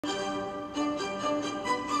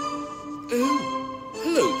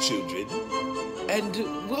children, and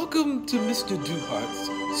welcome to Mr. Duhart's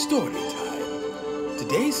Story Time.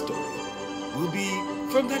 Today's story will be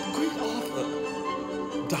from that great author,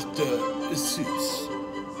 Dr. Seuss.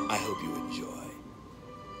 I hope you enjoy.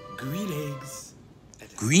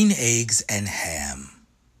 Green Eggs and Ham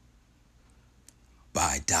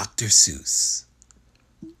by Dr. Seuss.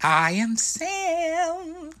 I am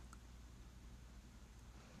Sam.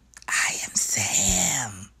 I am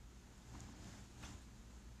Sam.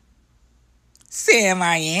 Sam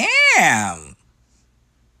I am.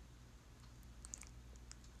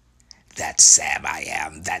 That Sam I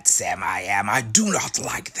am, that Sam I am. I do not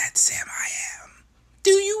like that Sam I am.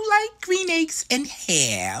 Do you like green eggs and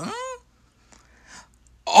ham?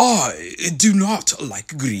 I do not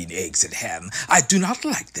like green eggs and ham. I do not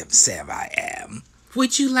like them, Sam I am.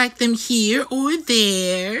 Would you like them here or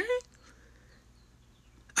there?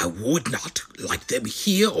 I would not like them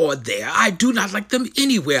here or there. I do not like them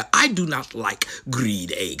anywhere. I do not like green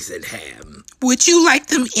eggs and ham. Would you like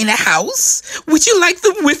them in a house? Would you like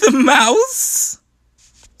them with a mouse?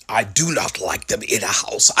 I do not like them in a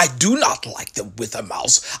house. I do not like them with a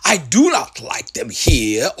mouse. I do not like them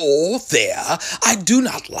here or there. I do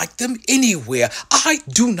not like them anywhere. I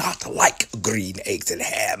do not like green eggs and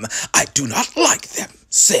ham. I do not like them,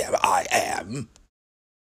 Sam I am.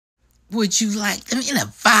 Would you like them in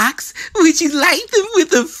a box? Would you like them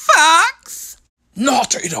with a fox?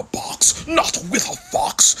 Not in a box, not with a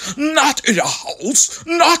fox, not in a house,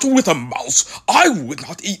 not with a mouse. I would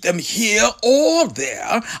not eat them here or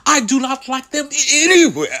there. I do not like them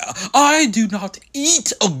anywhere. I do not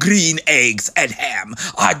eat green eggs and ham.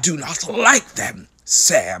 I do not like them,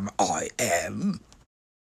 Sam I am.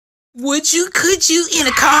 Could you in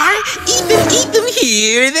a car? Eat them,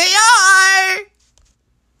 here they are.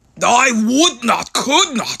 I would not,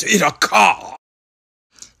 could not in a car.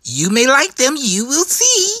 You may like them, you will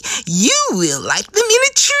see. You will like them in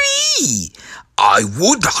a tree. I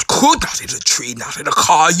would not, could not in a tree, not in a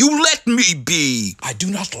car. You let me be. I do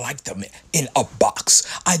not like them in a box.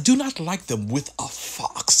 I do not like them with a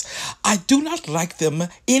fox. I do not like them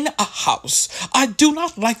in a house. I do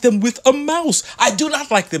not like them with a mouse. I do not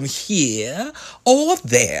like them here or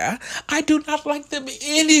there. I do not like them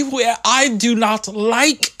anywhere. I do not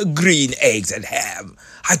like green eggs and ham.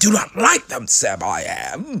 I do not like them, Sam I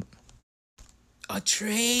am. A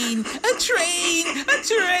train.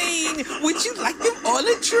 Would you like them on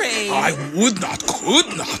a train? I would not,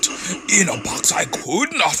 could not. In a box I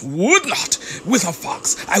could not, would not. With a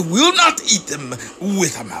fox, I will not eat them.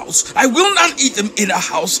 With a mouse, I will not eat them in a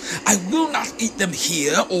house. I will not eat them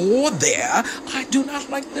here or there. I do not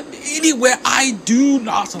like them anywhere. I do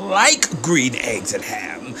not like green eggs and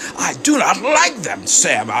ham. I do not like them,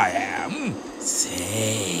 Sam I am.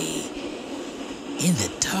 Say, in the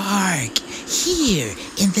dark, here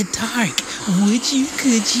in the dark, could you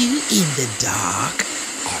in the dark?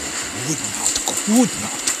 I would not, could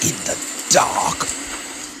not in the dark.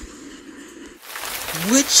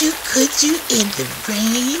 Could you in the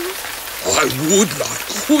rain? I would not,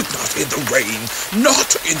 could not in the rain,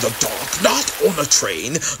 not in the dark, not on a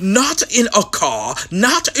train, not in a car,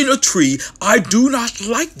 not in a tree. I do not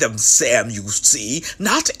like them, Sam, you see,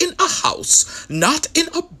 not in a house, not in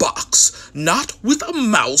a box, not with a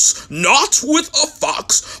mouse, not with a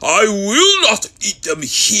fox. I will not eat them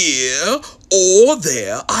here or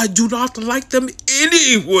there. I do not like them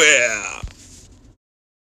anywhere.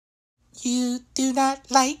 You do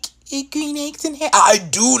not like green eggs and ham? I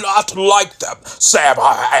do not like them, Sam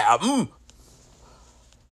I am.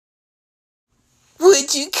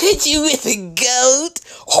 Could you with a goat?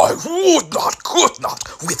 I would not, could not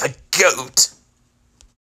with a goat.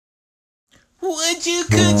 Could you?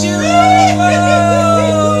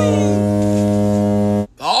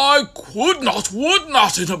 I could not, would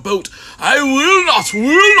not in a boat. I will not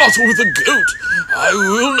with a goat. I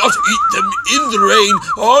will not eat them in the rain.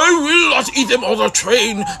 I will not eat them on a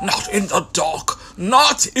train. Not in the dark.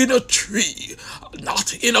 Not in a tree.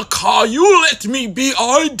 Not in a car. You let me be.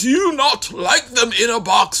 I do not like them in a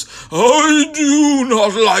box. I do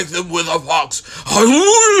not like them with a fox. I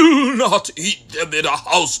will not eat them in a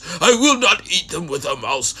house. I will not eat them with a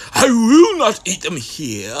mouse. I will not eat them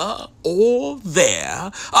here or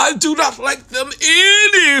there. I do not like them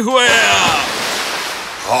anywhere.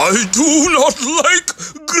 I do not like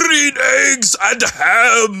green eggs and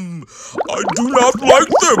ham. I do not like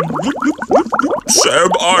them.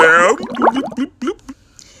 Sam I am.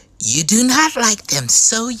 You do not like them,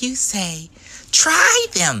 so you say. Try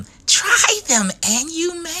them, and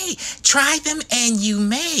you may. Try them, and you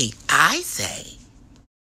may, I say.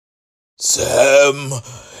 Sam,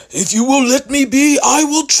 if you will let me be, I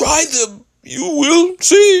will try them. You will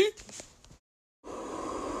see. I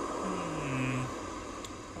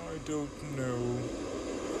don't know.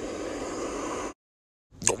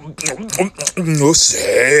 No,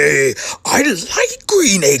 say, I like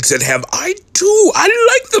green eggs and ham. I do. I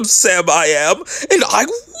like them, Sam, I am. And I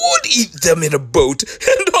would eat them in a boat.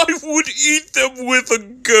 And I would eat them with a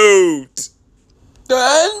goat.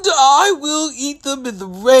 And I will eat them in the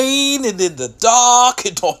rain, and in the dark,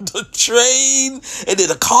 and on the train, and in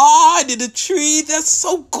a car, and in a tree. That's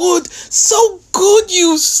so good,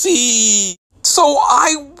 you see. So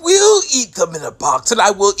I will eat them in a box, and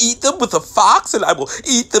I will eat them with a fox, and I will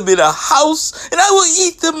eat them in a house, and I will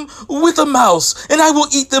eat them with a mouse, and I will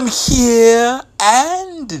eat them here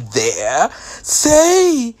and there.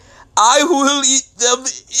 Say, I will eat them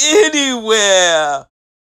anywhere.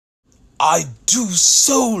 I do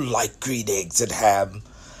so like green eggs and ham.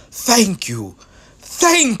 Thank you,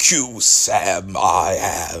 Sam, I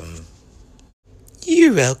am.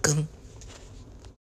 You're welcome.